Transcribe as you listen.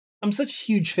I'm such a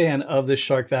huge fan of this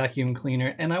Shark vacuum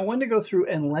cleaner, and I wanted to go through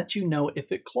and let you know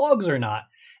if it clogs or not,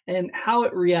 and how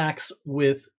it reacts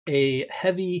with a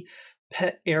heavy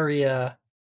pet area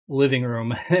living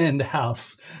room and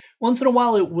house. Once in a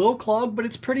while it will clog, but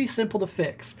it's pretty simple to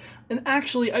fix. And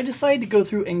actually, I decided to go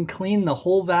through and clean the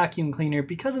whole vacuum cleaner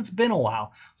because it's been a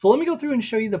while. So let me go through and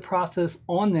show you the process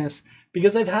on this,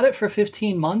 because I've had it for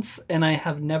 15 months and I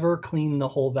have never cleaned the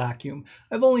whole vacuum.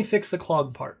 I've only fixed the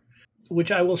clog part,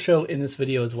 which I will show in this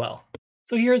video as well.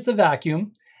 So here's the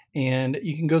vacuum, and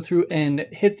you can go through and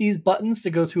hit these buttons to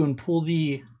go through and pull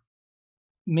the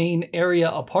main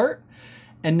area apart.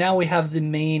 And now we have the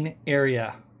main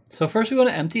area. So first we want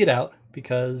to empty it out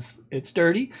because it's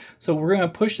dirty. So we're going to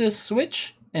push this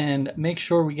switch and make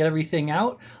sure we get everything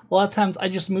out. A lot of times I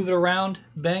just move it around,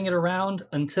 bang it around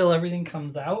until everything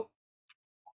comes out.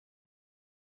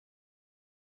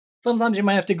 Sometimes you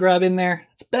might have to grab in there.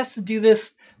 It's best to do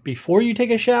this before you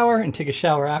take a shower and take a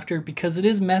shower after, because it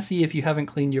is messy if you haven't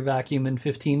cleaned your vacuum in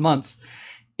 15 months.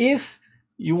 If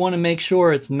you want to make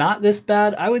sure it's not this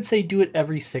bad, I would say do it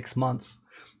every 6 months.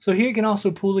 So here you can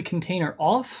also pull the container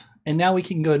off, and now we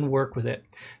can go ahead and work with it.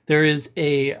 There is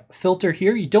a filter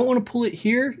here. You don't want to pull it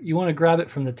here. You want to grab it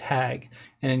from the tag,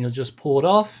 and you'll just pull it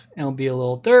off and it'll be a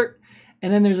little dirt.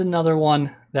 And then there's another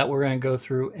one that we're going to go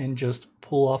through and just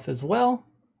pull off as well.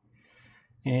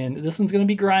 And this one's going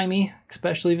to be grimy,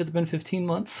 especially if it's been 15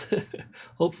 months.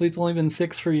 Hopefully it's only been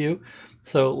 6 for you.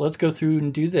 So let's go through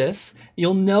and do this.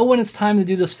 You'll know when it's time to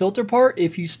do this filter part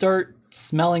if you start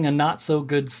smelling a not so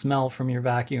good smell from your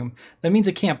vacuum. That means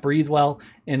it can't breathe well,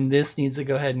 and this needs to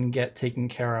go ahead and get taken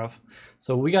care of.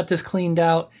 So we got this cleaned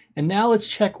out, and now let's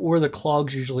check where the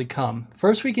clogs usually come.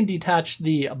 First, we can detach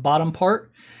the bottom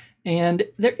part, and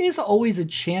there is always a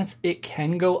chance it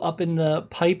can go up in the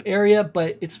pipe area,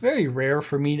 but it's very rare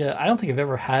for me to, I don't think I've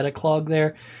ever had a clog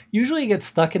there. Usually it gets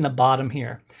stuck in the bottom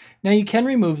here. Now you can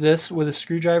remove this with a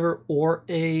screwdriver or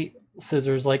a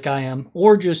scissors like I am,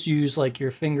 or just use like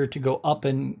your finger to go up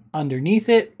and underneath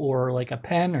it, or like a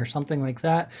pen or something like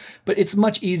that. But it's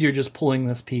much easier just pulling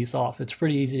this piece off. It's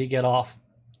pretty easy to get off.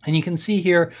 And you can see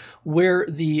here where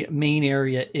the main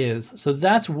area is. So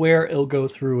that's where it'll go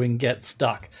through and get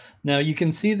stuck. Now you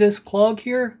can see this clog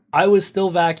here. I was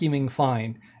still vacuuming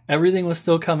fine. Everything was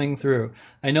still coming through.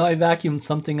 I know I vacuumed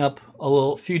something up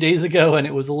a few days ago and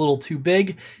it was a little too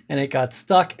big and it got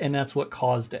stuck, and that's what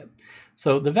caused it.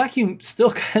 So the vacuum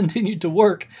still continued to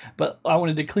work, but I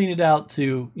wanted to clean it out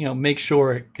to, make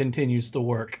sure it continues to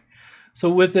work. So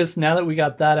with this, now that we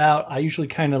got that out, I usually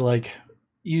kind of like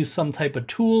use some type of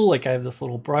tool. Like I have this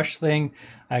little brush thing.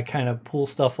 I kind of pull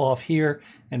stuff off here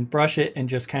and brush it and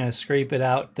just kind of scrape it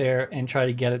out there and try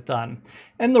to get it done.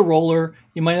 And the roller,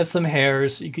 you might have some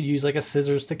hairs. You could use like a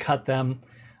scissors to cut them,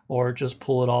 or just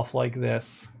pull it off like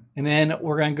this. And then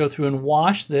we're going to go through and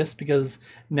wash this, because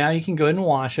now you can go ahead and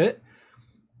wash it.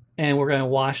 And we're going to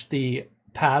wash the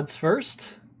pads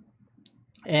first.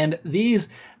 And this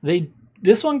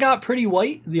one got pretty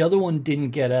white. The other one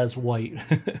didn't get as white.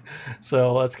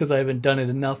 So that's because I haven't done it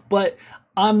enough. But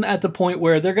I'm at the point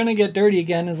where they're going to get dirty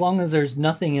again. As long as there's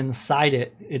nothing inside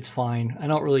it, it's fine. I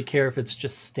don't really care if it's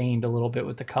just stained a little bit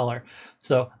with the color.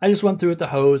 So I just went through with the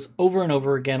hose over and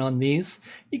over again on these.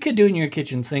 You could do it in your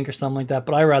kitchen sink or something like that,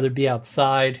 but I'd rather be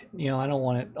outside. I don't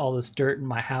want all this dirt in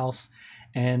my house.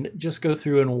 And just go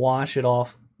through and wash it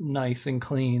off nice and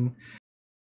clean.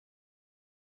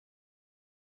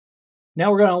 Now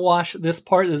we're going to wash this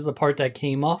part. This is the part that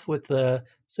came off with the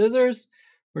scissors.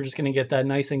 We're just going to get that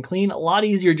nice and clean. A lot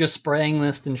easier just spraying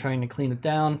this than trying to clean it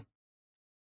down.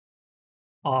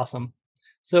 Awesome.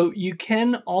 So you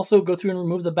can also go through and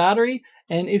remove the battery.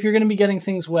 And if you're going to be getting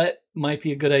things wet, might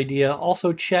be a good idea.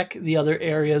 Also check the other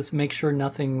areas. Make sure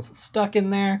nothing's stuck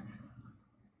in there.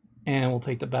 And we'll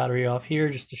take the battery off here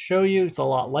just to show you. It's a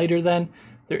lot lighter then.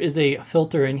 There is a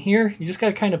filter in here. You just got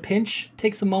to kind of pinch. It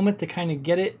takes a moment to kind of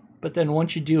get it, but then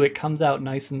once you do, it comes out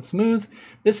nice and smooth.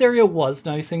 This area was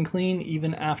nice and clean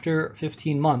even after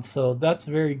 15 months. So that's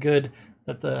very good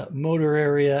that the motor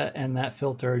area and that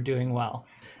filter are doing well.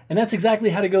 And that's exactly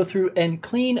how to go through and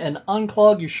clean and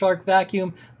unclog your Shark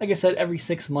vacuum. Like I said, every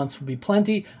 6 months would be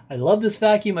plenty. I love this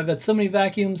vacuum. I've had so many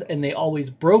vacuums and they always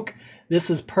broke. This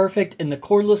is perfect. And the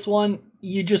cordless one,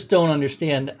 you just don't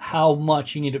understand how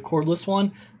much you need a cordless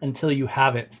one until you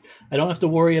have it. I don't have to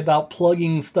worry about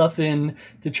plugging stuff in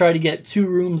to try to get 2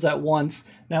 rooms at once.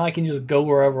 Now I can just go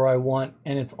wherever I want,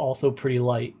 and it's also pretty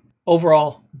light.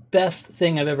 Overall, best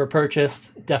thing I've ever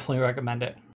purchased. Definitely recommend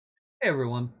it. Hey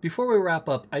everyone, before we wrap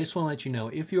up, I just want to let you know,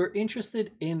 if you're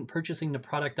interested in purchasing the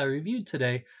product I reviewed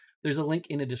today, there's a link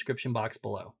in the description box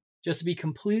below. Just to be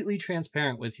completely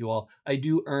transparent with you all, I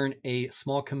do earn a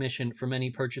small commission from any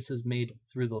purchases made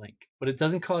through the link, but it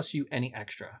doesn't cost you any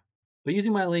extra. But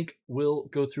using my link will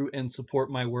go through and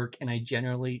support my work, and I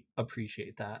generally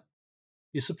appreciate that.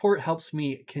 Your support helps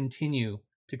me continue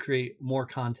to create more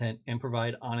content and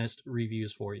provide honest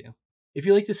reviews for you. If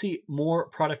you'd like to see more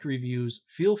product reviews,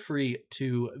 feel free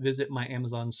to visit my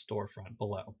Amazon storefront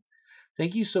below.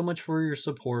 Thank you so much for your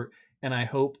support, and I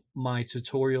hope my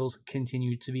tutorials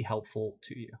continue to be helpful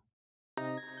to you.